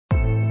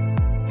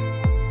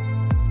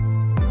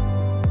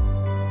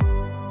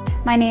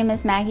My name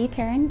is Maggie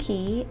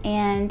Perrin-Key,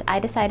 and I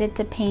decided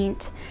to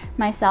paint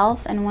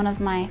myself and one of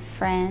my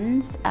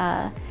friends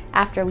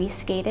after we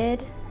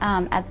skated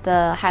at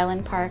the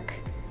Highland Park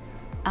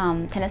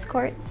tennis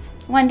courts.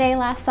 One day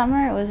last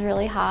summer, it was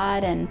really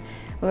hot and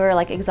we were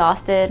like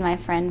exhausted. My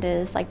friend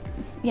is like,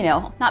 you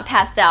know, not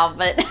passed out,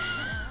 but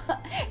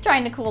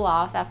trying to cool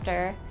off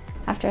after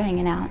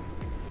hanging out.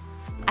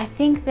 I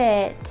think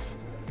that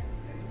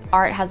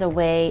art has a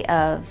way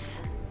of,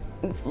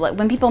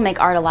 when people make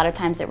art, a lot of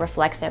times it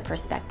reflects their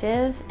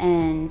perspective,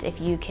 and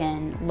if you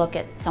can look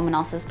at someone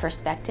else's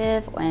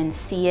perspective and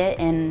see it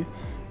in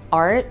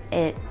art,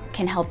 it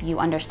can help you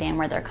understand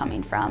where they're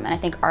coming from. And I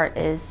think art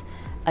is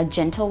a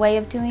gentle way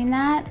of doing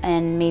that,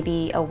 and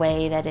maybe a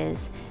way that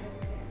is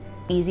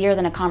easier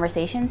than a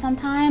conversation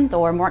sometimes,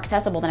 or more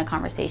accessible than a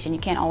conversation. You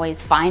can't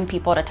always find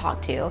people to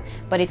talk to,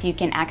 but if you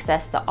can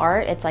access the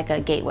art, it's like a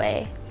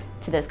gateway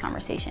to those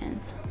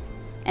conversations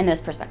and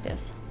those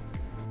perspectives.